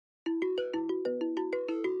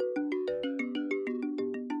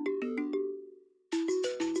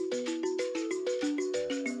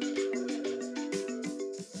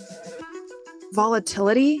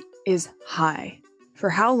Volatility is high. For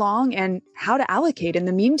how long and how to allocate in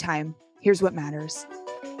the meantime? Here's what matters.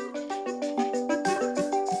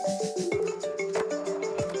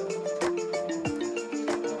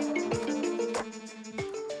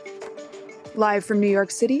 Live from New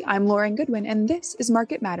York City, I'm Lauren Goodwin, and this is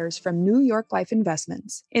Market Matters from New York Life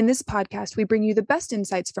Investments. In this podcast, we bring you the best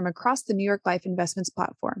insights from across the New York Life Investments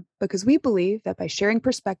platform, because we believe that by sharing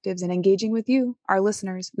perspectives and engaging with you, our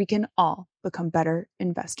listeners, we can all become better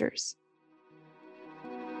investors.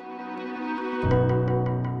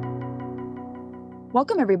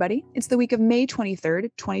 Welcome, everybody. It's the week of May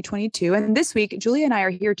 23rd, 2022, and this week, Julia and I are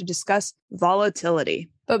here to discuss volatility.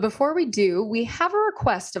 But before we do, we have a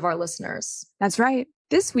request of our listeners. That's right.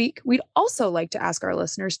 This week, we'd also like to ask our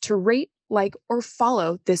listeners to rate, like, or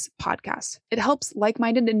follow this podcast. It helps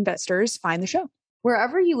like-minded investors find the show.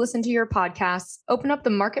 Wherever you listen to your podcasts, open up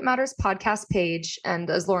the Market Matters podcast page.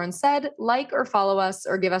 And as Lauren said, like or follow us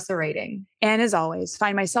or give us a rating. And as always,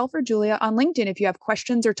 find myself or Julia on LinkedIn if you have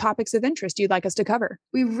questions or topics of interest you'd like us to cover.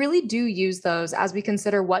 We really do use those as we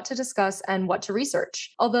consider what to discuss and what to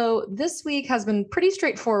research. Although this week has been pretty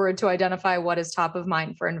straightforward to identify what is top of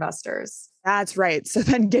mind for investors. That's right. So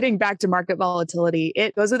then getting back to market volatility,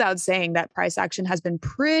 it goes without saying that price action has been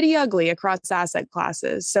pretty ugly across asset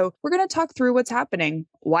classes. So we're going to talk through what's happening,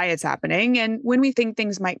 why it's happening, and when we think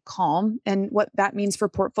things might calm and what that means for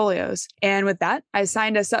portfolios. And with that, I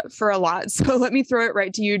signed us up for a lot. So let me throw it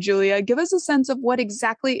right to you, Julia. Give us a sense of what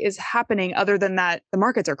exactly is happening other than that the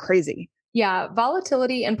markets are crazy. Yeah,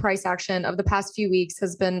 volatility and price action of the past few weeks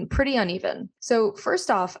has been pretty uneven. So first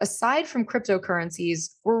off, aside from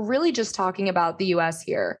cryptocurrencies, we're really just talking about the US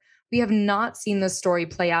here. We have not seen this story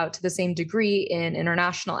play out to the same degree in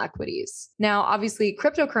international equities. Now, obviously,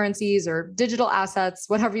 cryptocurrencies or digital assets,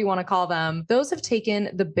 whatever you want to call them, those have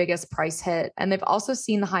taken the biggest price hit, and they've also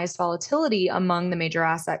seen the highest volatility among the major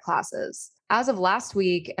asset classes. As of last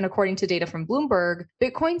week, and according to data from Bloomberg,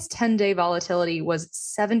 Bitcoin's 10-day volatility was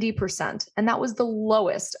 70%, and that was the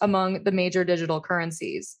lowest among the major digital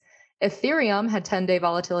currencies. Ethereum had 10-day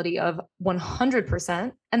volatility of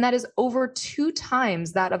 100%, and that is over 2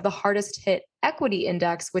 times that of the hardest hit equity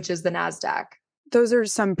index, which is the NASDAQ. Those are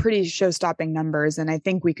some pretty show-stopping numbers, and I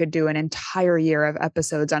think we could do an entire year of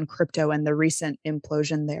episodes on crypto and the recent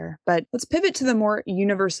implosion there. But let's pivot to the more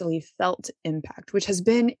universally felt impact, which has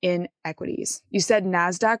been in equities. You said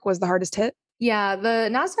NASDAQ was the hardest hit? Yeah, the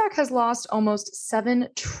NASDAQ has lost almost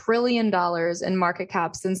 $7 trillion in market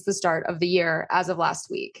cap since the start of the year as of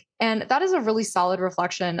last week. And that is a really solid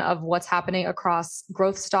reflection of what's happening across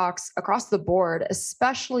growth stocks across the board,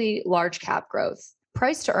 especially large cap growth.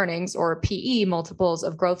 Price to earnings, or PE multiples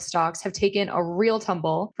of growth stocks, have taken a real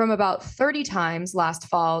tumble from about 30 times last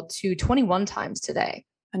fall to 21 times today.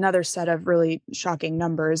 Another set of really shocking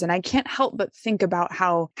numbers. And I can't help but think about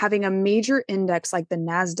how having a major index like the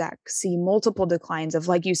NASDAQ see multiple declines of,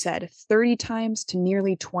 like you said, 30 times to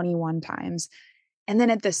nearly 21 times. And then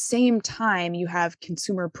at the same time, you have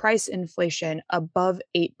consumer price inflation above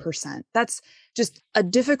 8%. That's just a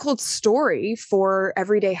difficult story for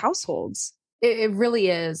everyday households. It really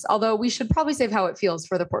is, although we should probably save how it feels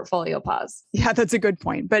for the portfolio pause. Yeah, that's a good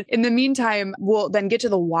point. But in the meantime, we'll then get to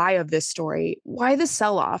the why of this story. Why the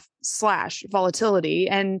sell-off / volatility,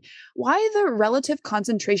 and why the relative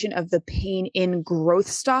concentration of the pain in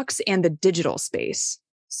growth stocks and the digital space.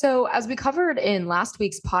 So as we covered in last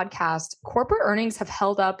week's podcast, corporate earnings have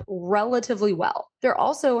held up relatively well. There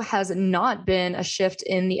also has not been a shift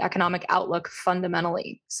in the economic outlook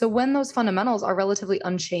fundamentally. So when those fundamentals are relatively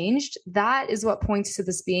unchanged, that is what points to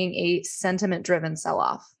this being a sentiment-driven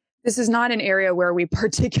sell-off. This is not an area where we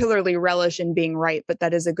particularly relish in being right, but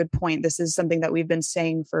that is a good point. This is something that we've been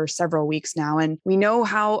saying for several weeks now. And we know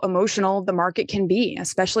how emotional the market can be,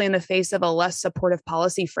 especially in the face of a less supportive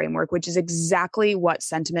policy framework, which is exactly what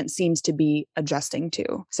sentiment seems to be adjusting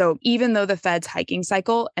to. So even though the Fed's hiking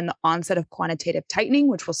cycle and the onset of quantitative tightening,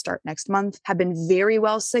 which will start next month, have been very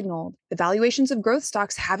well signaled, the valuations of growth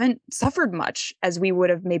stocks haven't suffered much as we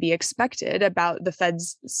would have maybe expected about the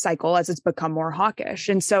Fed's cycle as it's become more hawkish.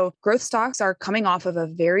 And so growth stocks are coming off of a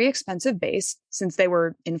very expensive base since they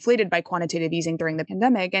were inflated by quantitative easing during the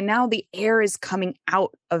pandemic. And now the air is coming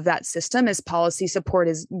out of that system as policy support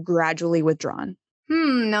is gradually withdrawn.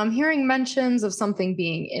 Now I'm hearing mentions of something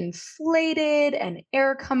being inflated and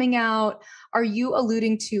air coming out. Are you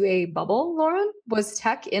alluding to a bubble, Lauren? Was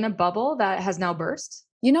tech in a bubble that has now burst?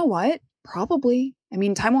 You know what? Probably. I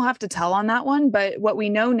mean, time will have to tell on that one, but what we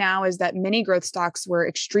know now is that many growth stocks were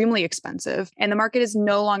extremely expensive, and the market is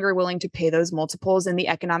no longer willing to pay those multiples in the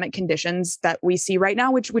economic conditions that we see right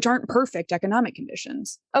now, which aren't perfect economic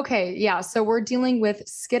conditions. Okay, yeah, so we're dealing with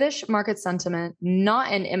skittish market sentiment,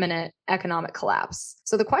 not an imminent economic collapse.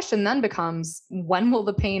 So the question then becomes, when will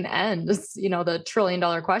the pain end? It's, the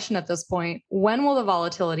trillion-dollar question at this point. When will the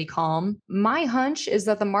volatility calm? My hunch is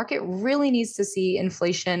that the market really needs to see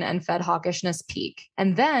inflation and Fed hawkishness peak.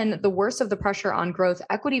 And then the worst of the pressure on growth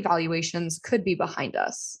equity valuations could be behind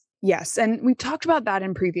us. Yes, and we've talked about that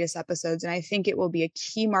in previous episodes, and I think it will be a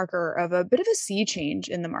key marker of a bit of a sea change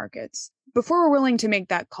in the markets. Before we're willing to make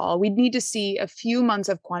that call, we'd need to see a few months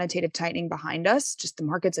of quantitative tightening behind us, just the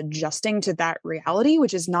markets adjusting to that reality,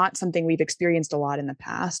 which is not something we've experienced a lot in the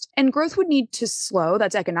past. And growth would need to slow,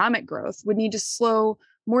 that's economic growth, would need to slow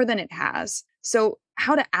more than it has. So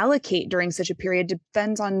how to allocate during such a period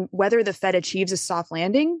depends on whether the Fed achieves a soft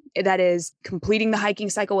landing, that is, completing the hiking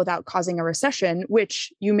cycle without causing a recession,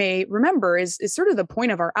 which you may remember is sort of the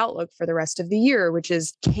point of our outlook for the rest of the year, which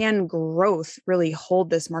is, can growth really hold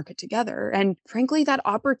this market together? And frankly, that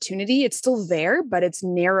opportunity, it's still there, but it's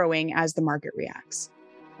narrowing as the market reacts.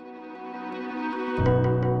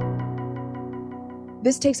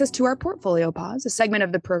 This takes us to our portfolio pause, a segment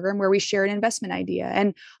of the program where we share an investment idea.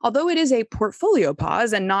 And although it is a portfolio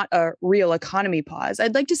pause and not a real economy pause,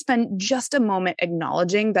 I'd like to spend just a moment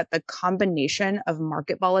acknowledging that the combination of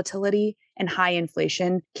market volatility and high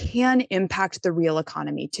inflation can impact the real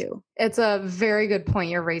economy too. It's a very good point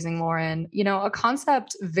you're raising, Lauren. A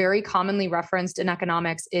concept very commonly referenced in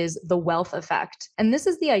economics is the wealth effect. And this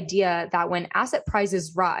is the idea that when asset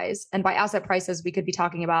prices rise, and by asset prices, we could be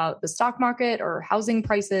talking about the stock market or housing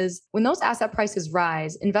prices. When those asset prices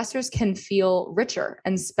rise, investors can feel richer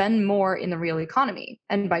and spend more in the real economy.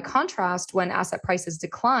 And by contrast, when asset prices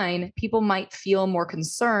decline, people might feel more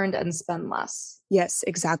concerned and spend less. Yes,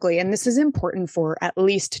 exactly. And this is important for at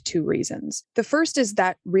least two reasons. The first is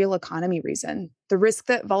that real economy reason, the risk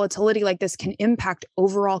that volatility like this can impact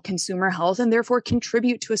overall consumer health and therefore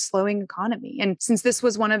contribute to a slowing economy. And since this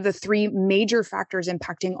was one of the three major factors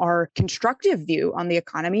impacting our constructive view on the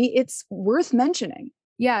economy, it's worth mentioning.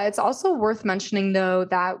 Yeah, it's also worth mentioning, though,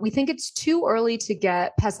 that we think it's too early to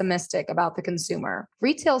get pessimistic about the consumer.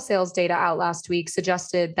 Retail sales data out last week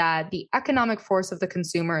suggested that the economic force of the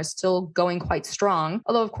consumer is still going quite strong,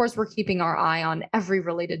 although, of course, we're keeping our eye on every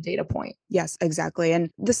related data point. Yes, exactly.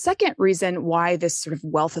 And the second reason why this sort of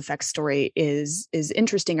wealth effect story is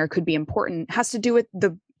interesting or could be important has to do with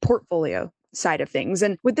the portfolio side of things.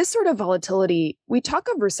 And with this sort of volatility, we talk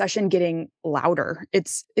of recession getting louder.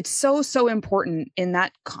 It's so important in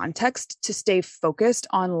that context to stay focused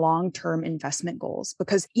on long-term investment goals,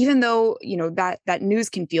 because even though, that news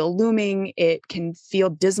can feel looming, it can feel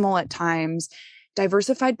dismal at times,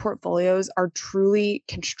 diversified portfolios are truly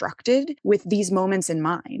constructed with these moments in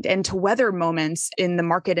mind and to weather moments in the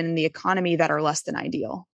market and in the economy that are less than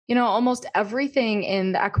ideal. Almost everything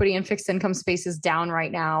in the equity and fixed income space is down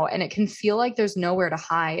right now, and it can feel like there's nowhere to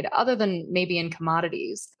hide other than maybe in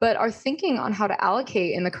commodities. But our thinking on how to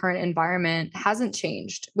allocate in the current environment hasn't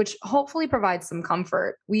changed, which hopefully provides some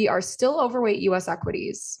comfort. We are still overweight US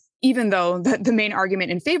equities. Even though the main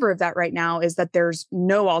argument in favor of that right now is that there's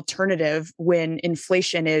no alternative when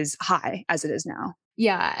inflation is high as it is now.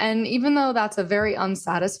 Yeah, and even though that's a very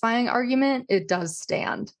unsatisfying argument, it does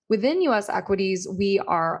stand. Within US equities, we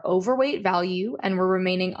are overweight value and we're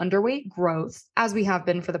remaining underweight growth, as we have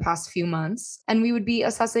been for the past few months. And we would be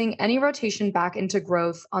assessing any rotation back into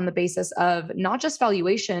growth on the basis of not just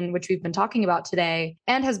valuation, which we've been talking about today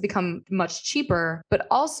and has become much cheaper, but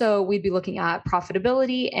also we'd be looking at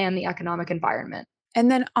profitability and the economic environment. And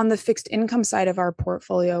then on the fixed income side of our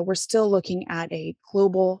portfolio, we're still looking at a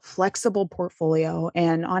global, flexible portfolio.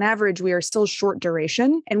 And on average, we are still short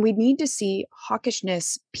duration, and we need to see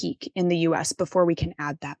hawkishness peak in the US before we can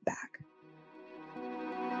add that back.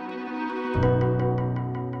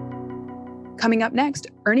 Coming up next,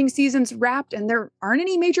 earnings season's wrapped and there aren't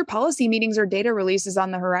any major policy meetings or data releases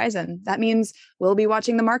on the horizon. That means we'll be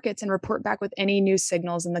watching the markets and report back with any new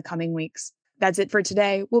signals in the coming weeks. That's it for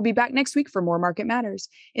today. We'll be back next week for more Market Matters.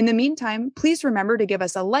 In the meantime, please remember to give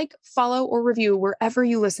us a like, follow, or review wherever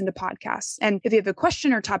you listen to podcasts. And if you have a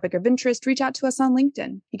question or topic of interest, reach out to us on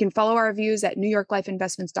LinkedIn. You can follow our reviews at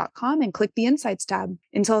newyorklifeinvestments.com and click the Insights tab.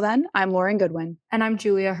 Until then, I'm Lauren Goodwin. And I'm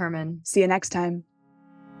Julia Herman. See you next time.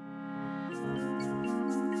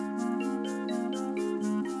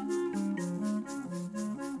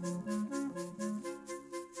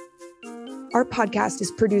 Our podcast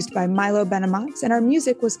is produced by Milo Benamatz, and our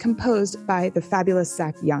music was composed by the fabulous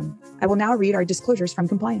Zach Young. I will now read our disclosures from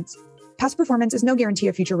compliance. Past performance is no guarantee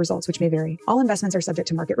of future results, which may vary. All investments are subject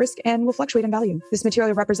to market risk and will fluctuate in value. This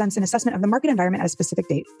material represents an assessment of the market environment at a specific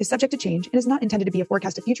date, is subject to change, and is not intended to be a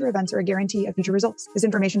forecast of future events or a guarantee of future results. This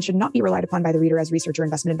information should not be relied upon by the reader as research or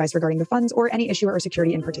investment advice regarding the funds or any issuer or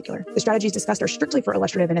security in particular. The strategies discussed are strictly for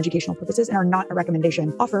illustrative and educational purposes and are not a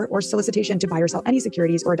recommendation, offer, or solicitation to buy or sell any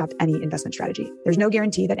securities or adopt any investment strategy. There's no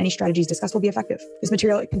guarantee that any strategies discussed will be effective. This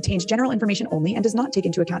material contains general information only and does not take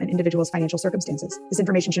into account an individual's financial circumstances. This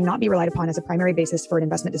information should not be relied upon as a primary basis for an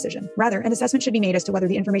investment decision. Rather, an assessment should be made as to whether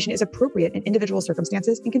the information is appropriate in individual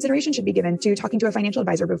circumstances, and consideration should be given to talking to a financial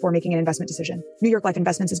advisor before making an investment decision. New York Life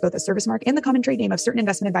Investments is both a service mark and the common trade name of certain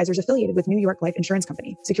investment advisors affiliated with New York Life Insurance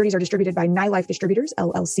Company. Securities are distributed by NyLife Distributors,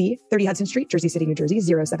 LLC, 30 Hudson Street, Jersey City, New Jersey,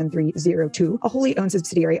 07302, a wholly owned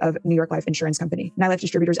subsidiary of New York Life Insurance Company. NyLife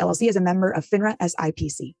Distributors, LLC is a member of FINRA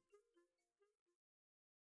SIPC.